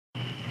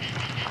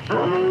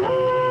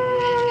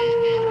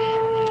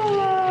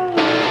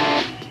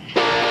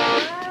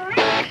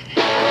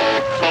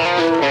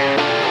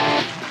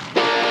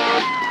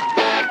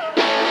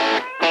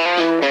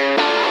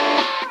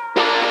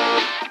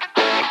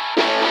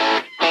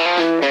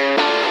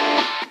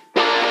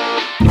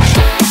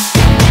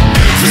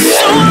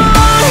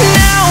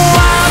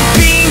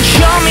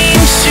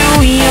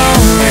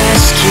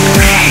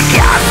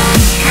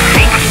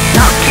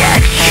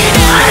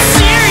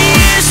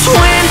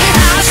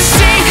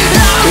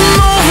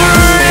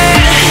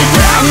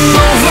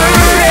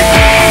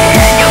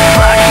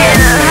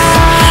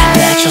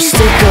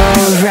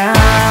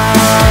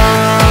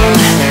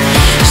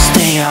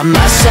On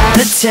my side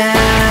of town.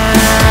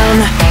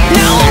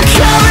 Now I'm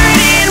covered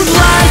in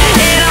blood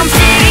and I'm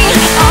feeding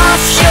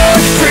off your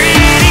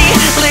pretty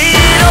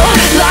little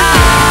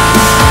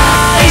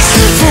lies.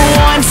 For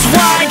once,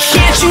 why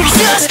can't you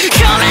just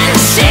come and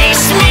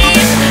chase me?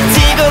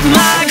 Dig up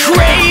my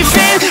grave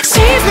and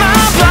save my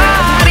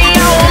body.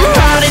 Now I'm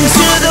rotting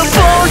to the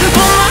bone, but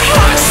my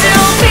heart's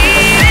still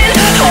beating,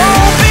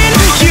 hoping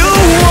you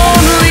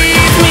won't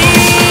leave me.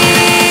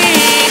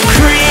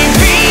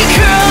 Creepy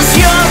girls,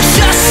 you're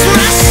just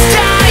my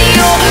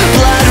style.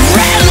 Blood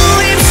red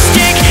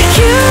lipstick,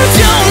 you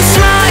don't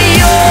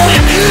smile.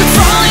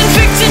 Falling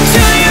victim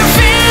to your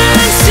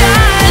fantasy.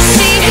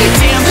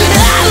 Damn,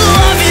 I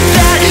love it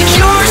that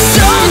you're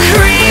so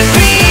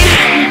creepy.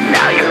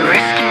 Now you're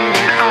risking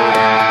it all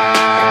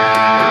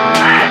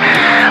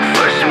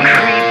for some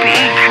creepy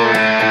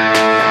girl.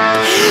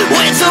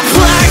 With a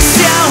blacked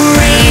out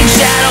rage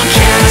that'll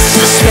cast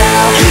a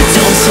spell.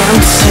 Don't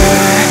tempt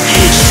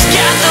her, she's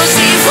got those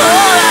evil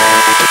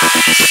eyes.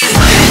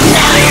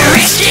 Now you're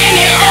risking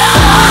it all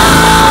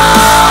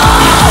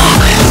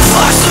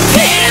for some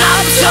pain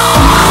I'm done.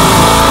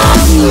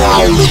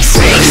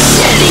 Drinks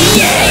in the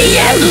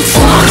AM,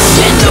 walks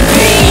in the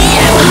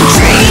PM.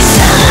 Trees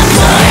on the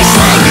boys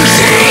like a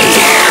tree.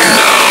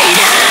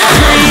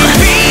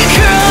 Creepy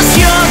girls,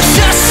 you're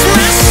just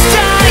my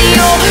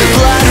style.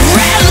 Blood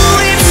red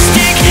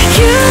lipstick,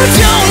 you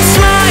don't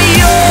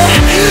smile.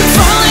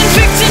 Falling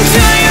victim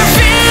to your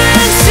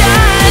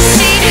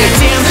fantasy.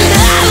 Damn,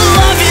 I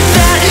love it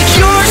that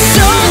you're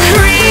so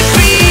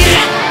creepy.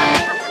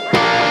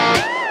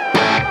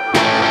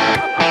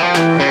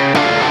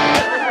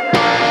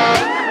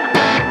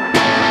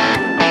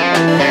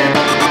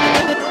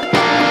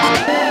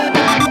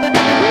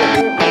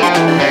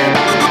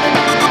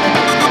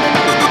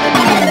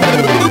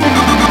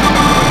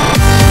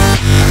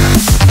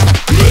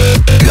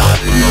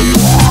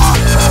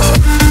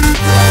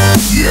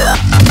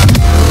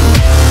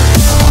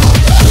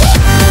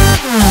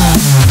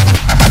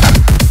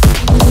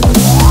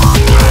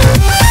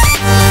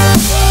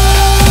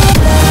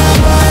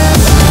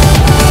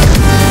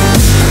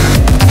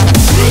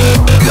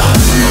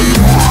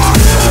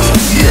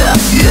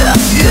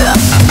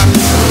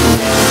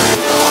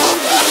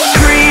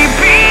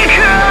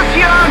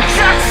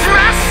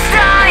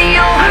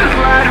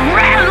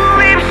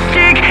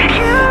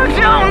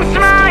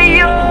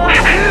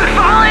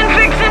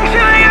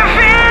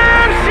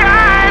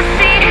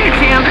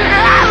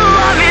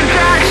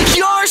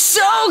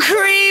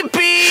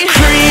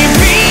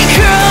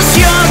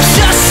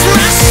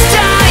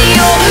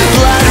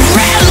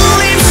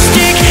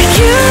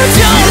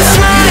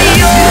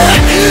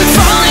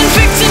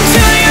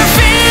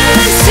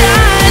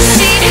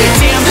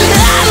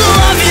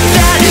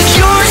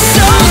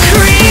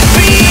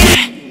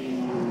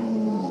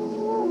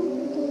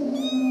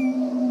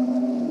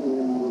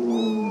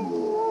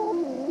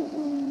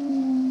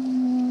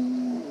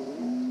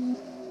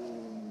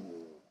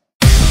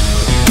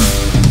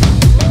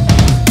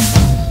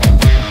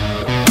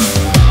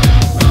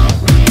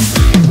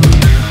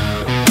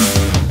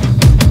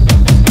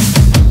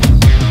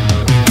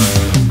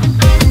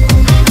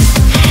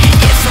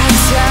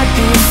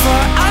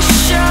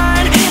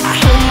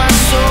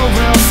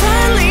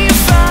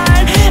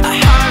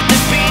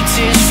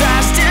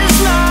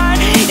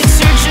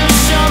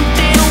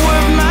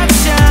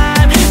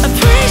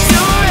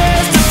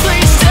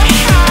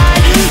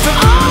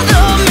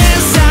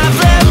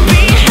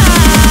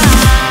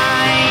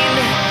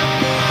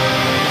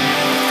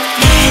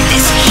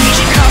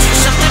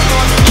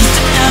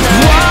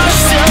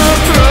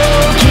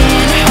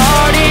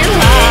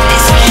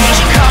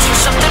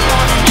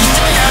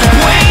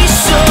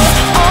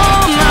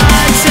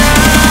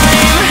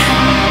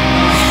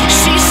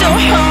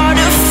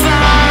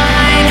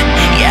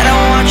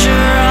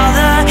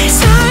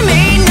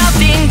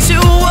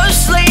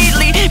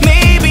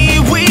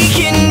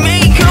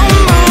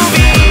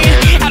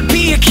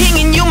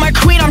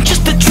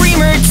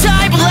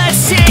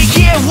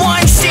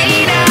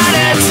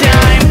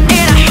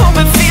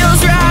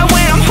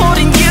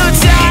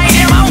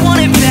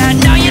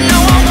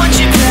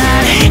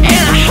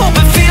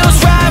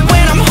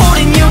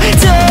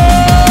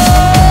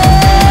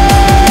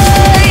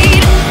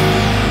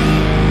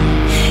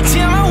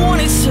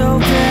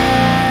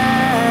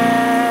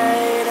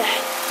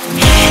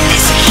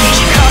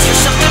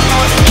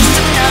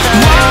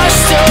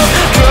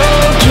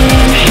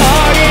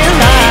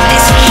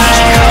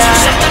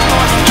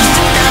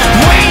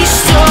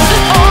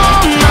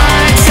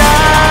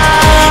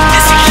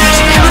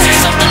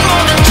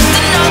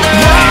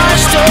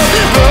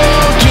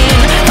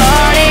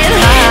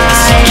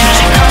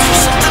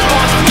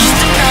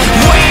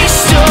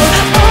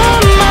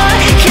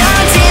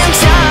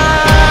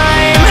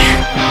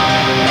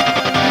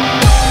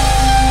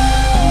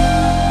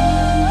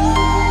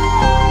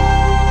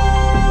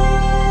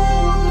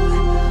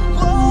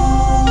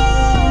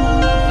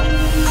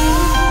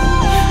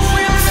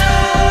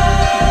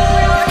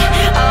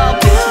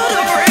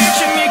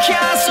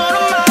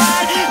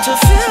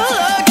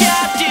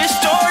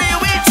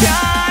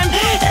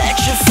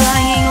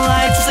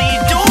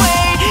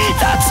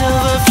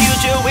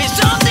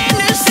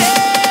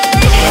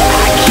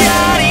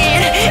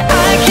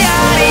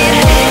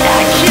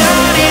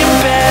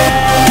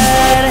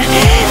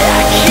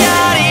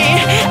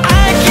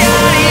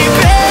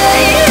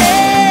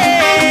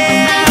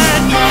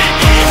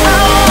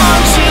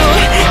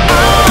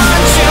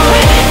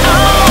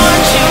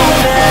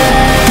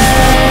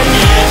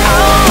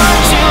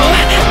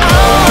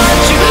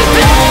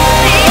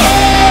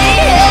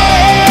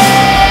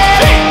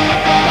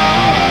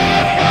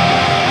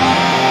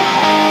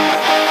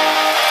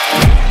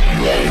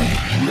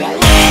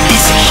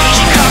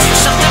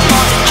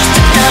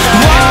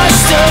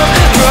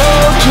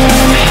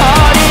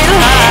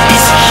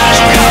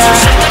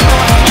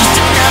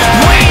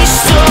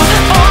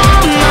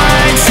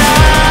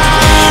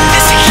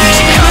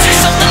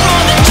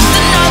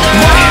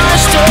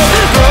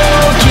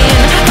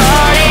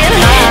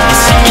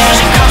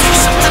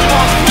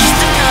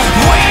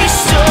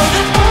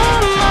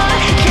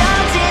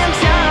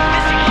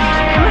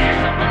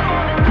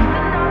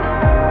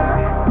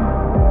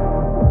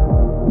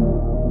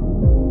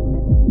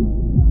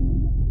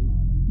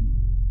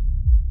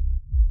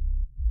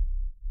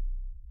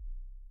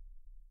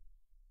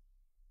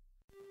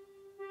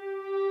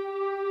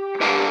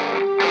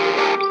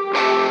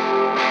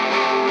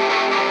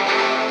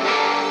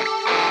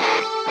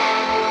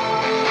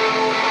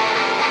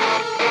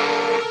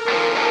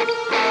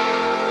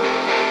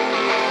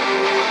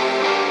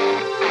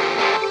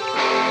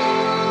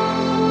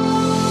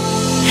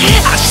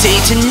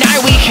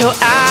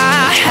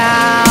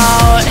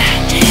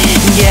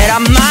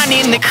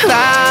 in the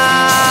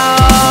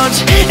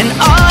clouds, and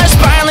all our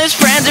spineless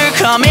friends are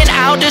coming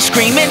out to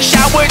scream and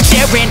shout. We're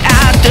tearing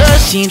at the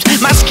seams.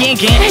 My skin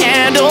can't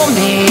handle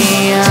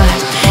me,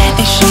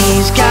 and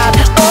she's got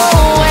a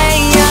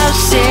way of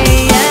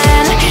saying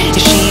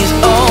she's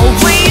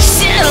always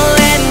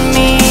telling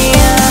me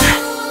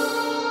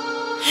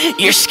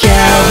your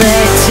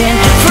skeleton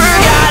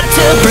forgot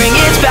to bring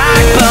its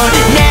backbone.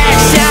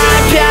 Next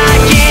time,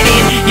 pack it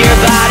in your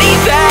body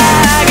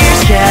bag. Your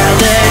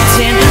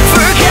skeleton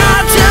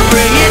forgot to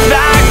bring its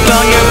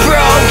backbone. Your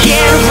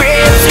broken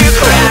ribs are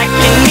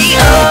cracking me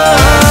up.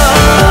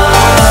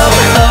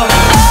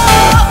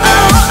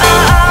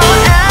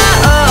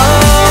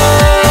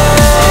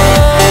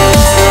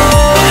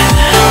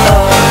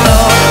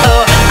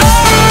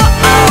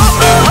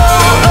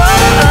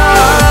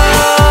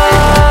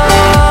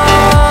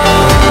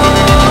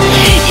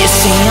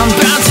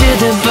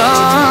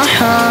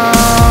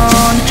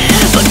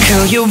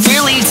 You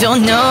really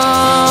don't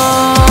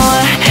know.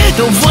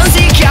 The ones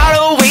that got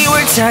away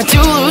were tied too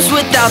loose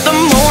without the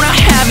moon. I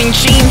haven't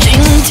changed in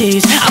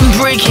days. I'm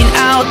breaking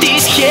out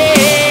this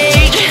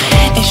cage,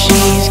 and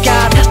she's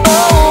got a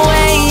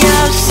way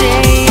of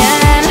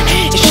saying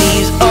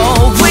she's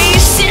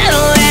always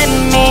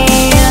telling me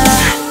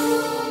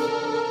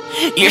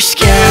your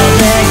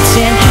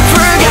skeleton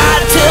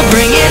forgot to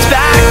bring its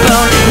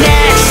backbone.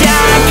 Next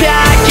time,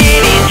 pack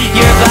it in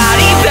your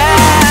body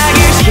bag.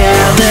 Your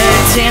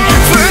skeleton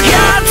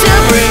forgot to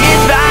bring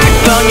its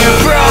backbone. Your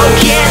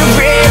broken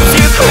ribs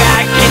are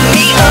cracking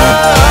me up.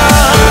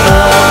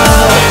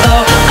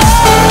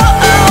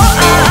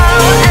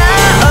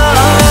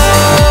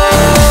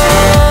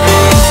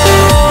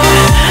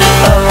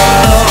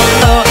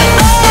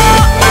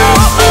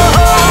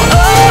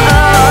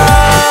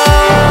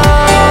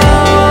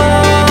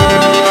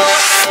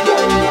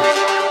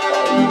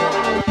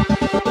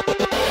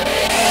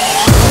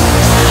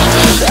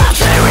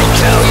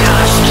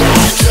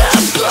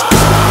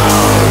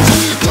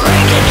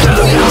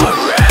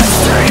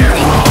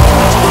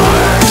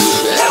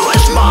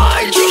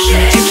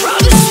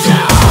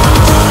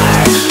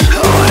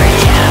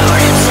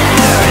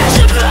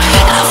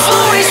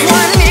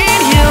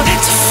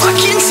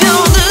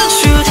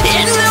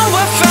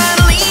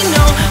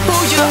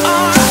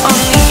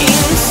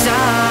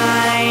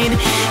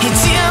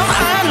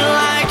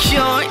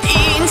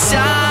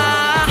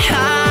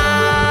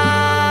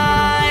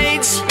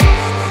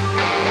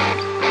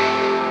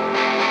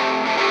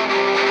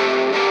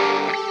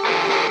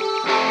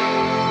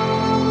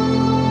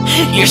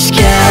 Your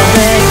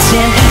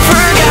skeleton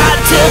forgot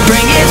to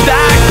bring its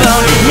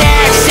backbone.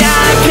 Next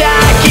time,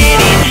 pack it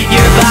in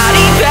your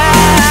body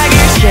bag.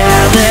 Your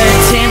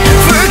skeleton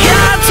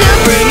forgot to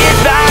bring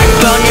its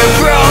backbone. Your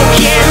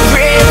broken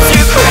ribs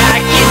are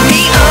cracking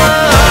me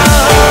up.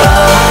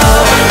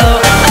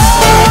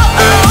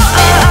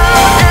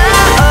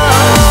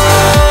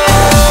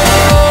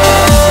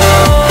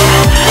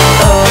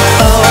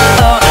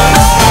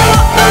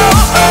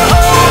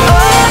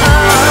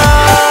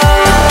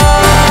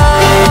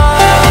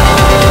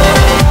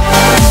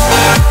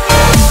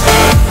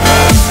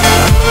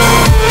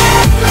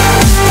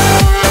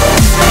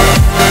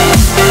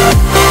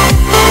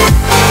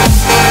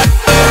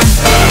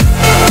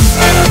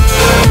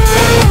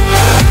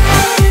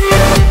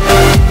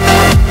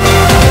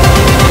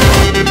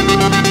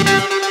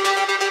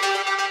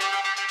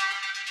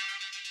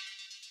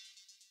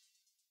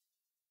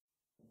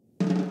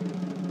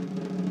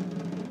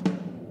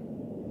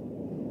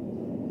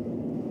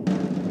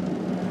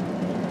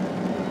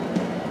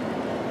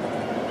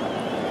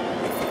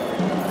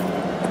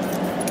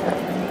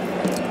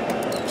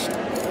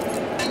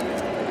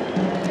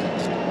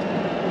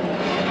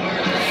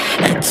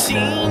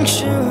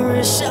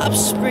 Dangerous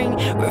upspring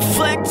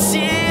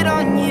reflected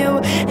on you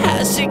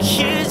as a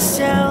kid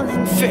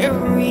telling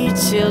fairy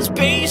tales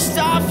based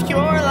off your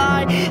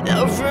lie.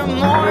 The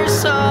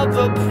remorse of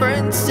a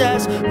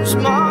princess who's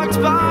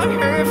mocked by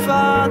her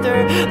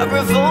father. A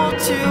revolt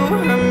to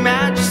her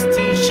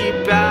majesty, she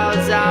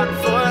bows out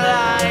for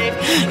life.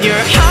 Your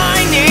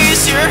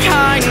highness,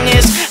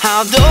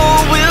 how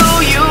low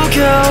will you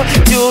go?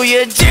 Do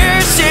you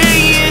dare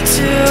say it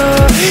to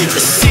the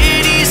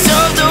cities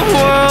of the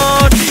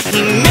world?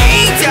 He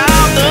made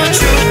out the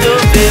truth of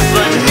it,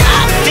 but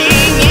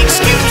nothing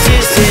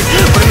excuses it.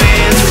 When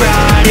man's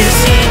pride is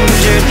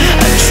injured,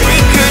 a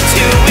drink or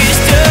two is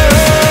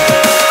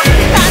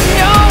done. I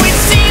know it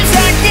seems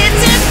like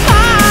it's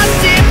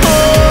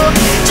impossible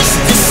just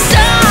to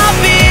stop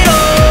it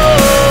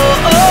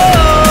all.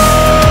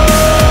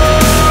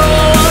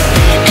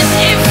 And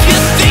if you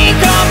think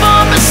I'm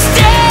a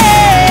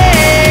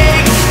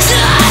mistake,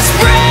 just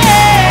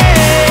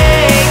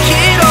break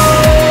it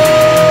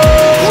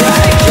all.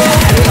 Break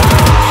it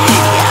all.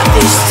 Yeah,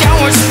 this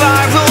downward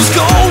spiral's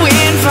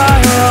going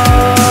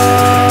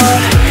viral.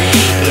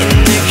 In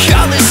the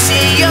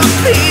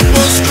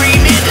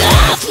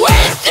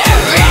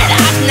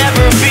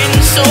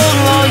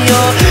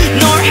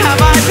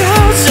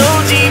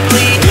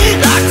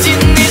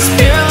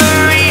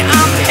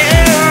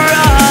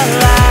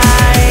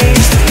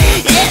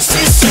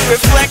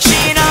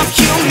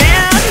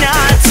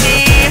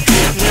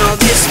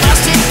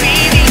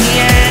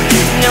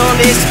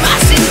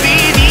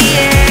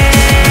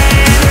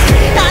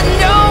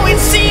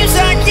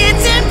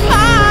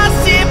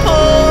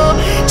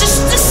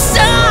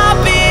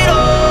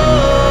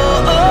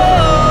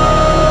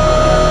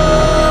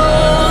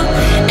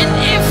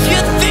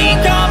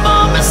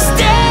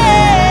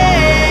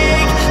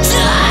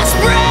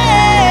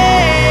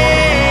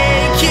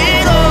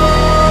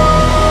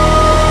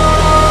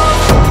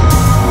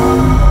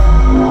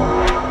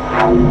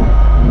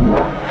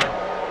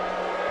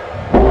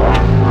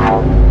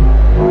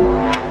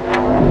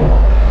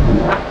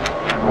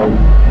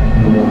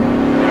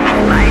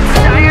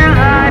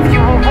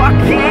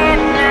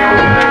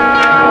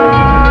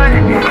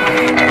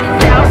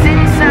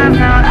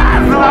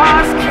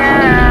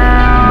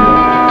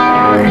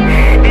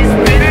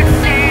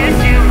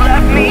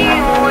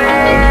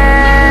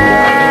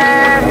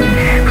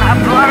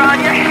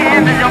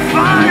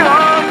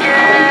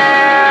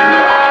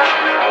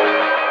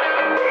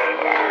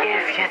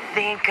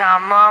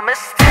I'm a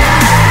mistake.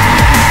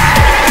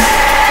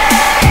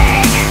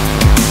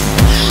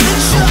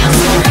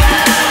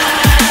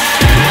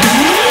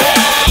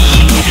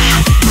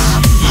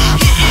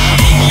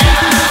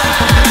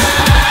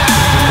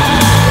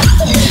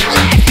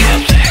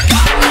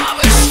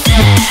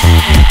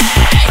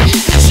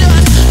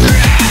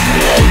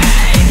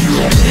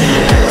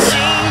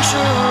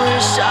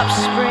 Dangerous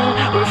offspring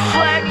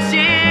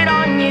reflected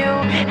on you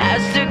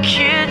as the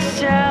kids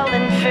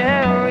telling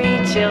fairy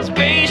tales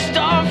based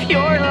off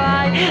your lie.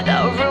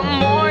 The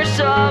remorse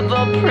of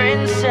a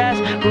princess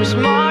who's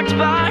mocked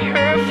by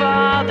her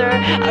father.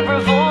 I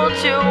revolt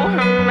to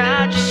her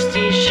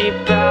majesty, she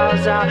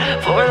bows out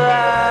for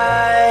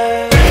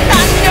life.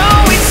 I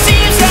know it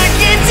seems like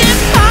it's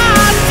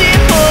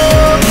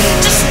impossible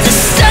just to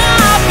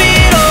stop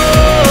it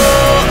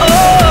all.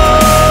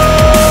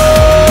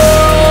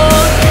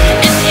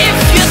 And if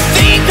you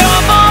think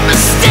I'm a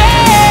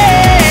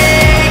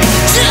mistake,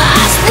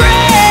 just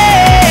break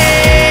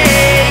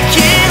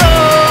it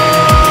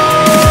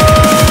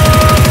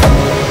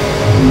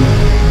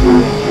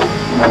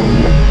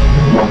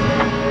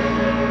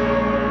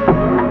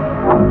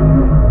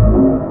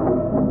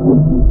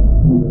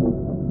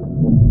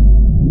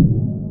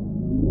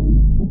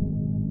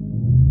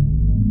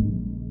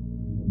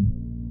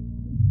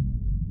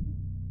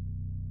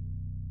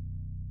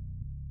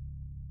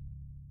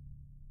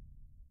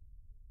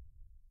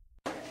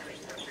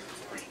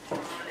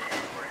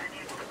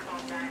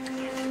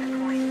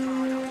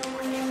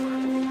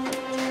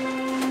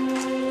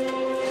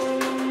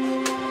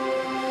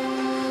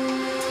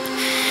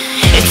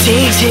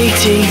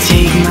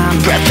Take my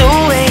breath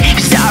away,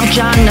 'cause I've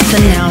got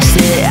nothing else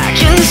that I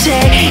can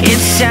say.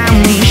 It's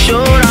time we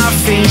showed our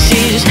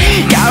faces,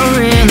 got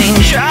really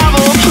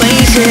travel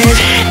places.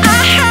 I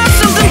have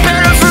something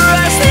better for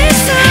us this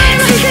time.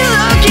 Take a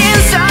look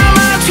inside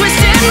my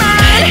twisted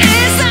mind.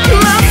 It's not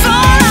my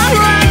fault I'm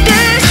like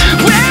this.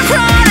 We're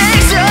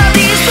products of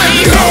these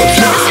places. No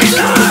time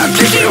left,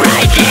 take it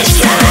right this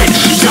time.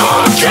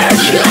 Don't get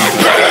left.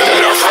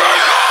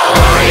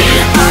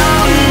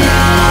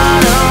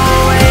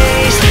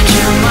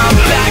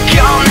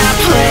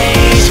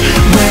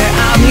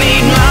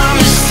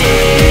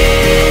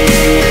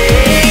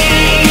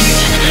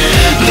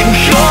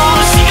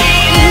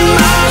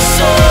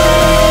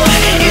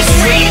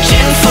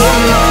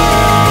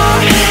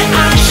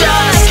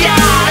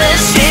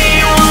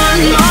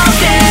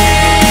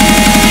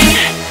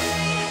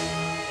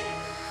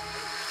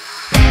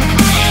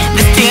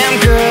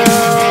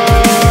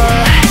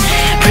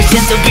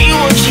 To be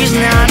what she's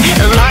not,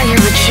 a liar,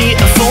 a cheat,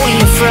 a phony,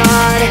 a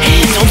fraud.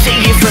 Don't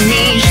take it from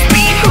me, just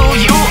be who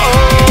you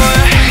are.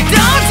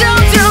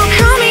 Don't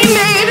call me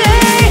baby,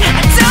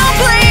 I don't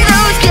play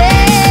those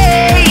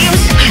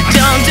games.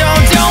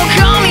 Don't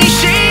call me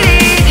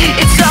shady,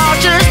 it's all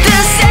just the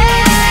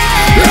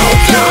same. No,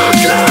 don't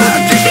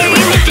this ain't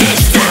right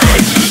this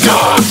time.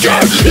 Don't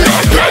get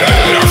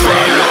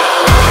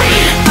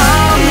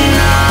I'm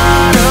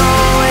not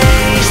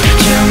always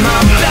turn my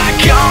back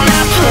on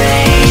that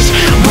place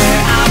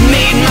where I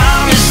made my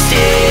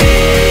mistakes.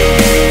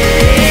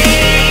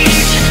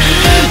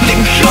 The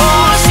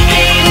ghost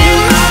in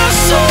my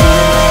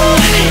soul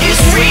is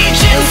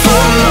reaching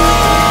for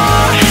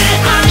more.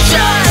 I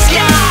just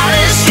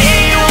gotta say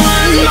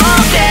one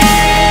more thing.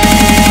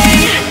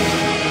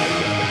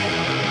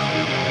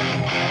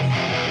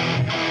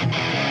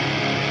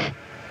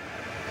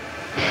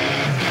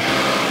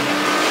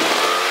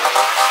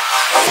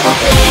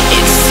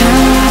 It's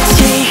time I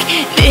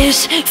take this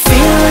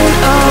feeling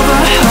of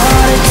a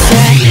heart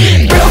attack,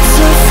 built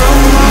up from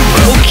my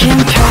broken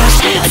past.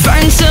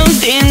 Find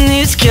something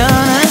that's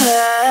gonna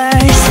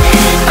last.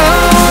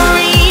 I'm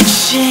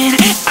reaching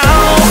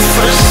out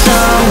for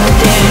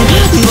something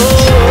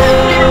more.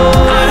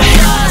 I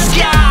just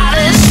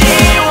gotta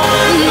say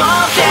one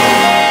more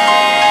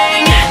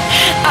thing.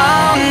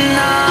 I'm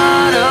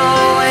not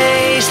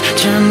always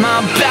turn my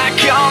back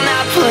on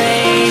that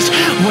place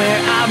where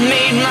I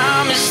made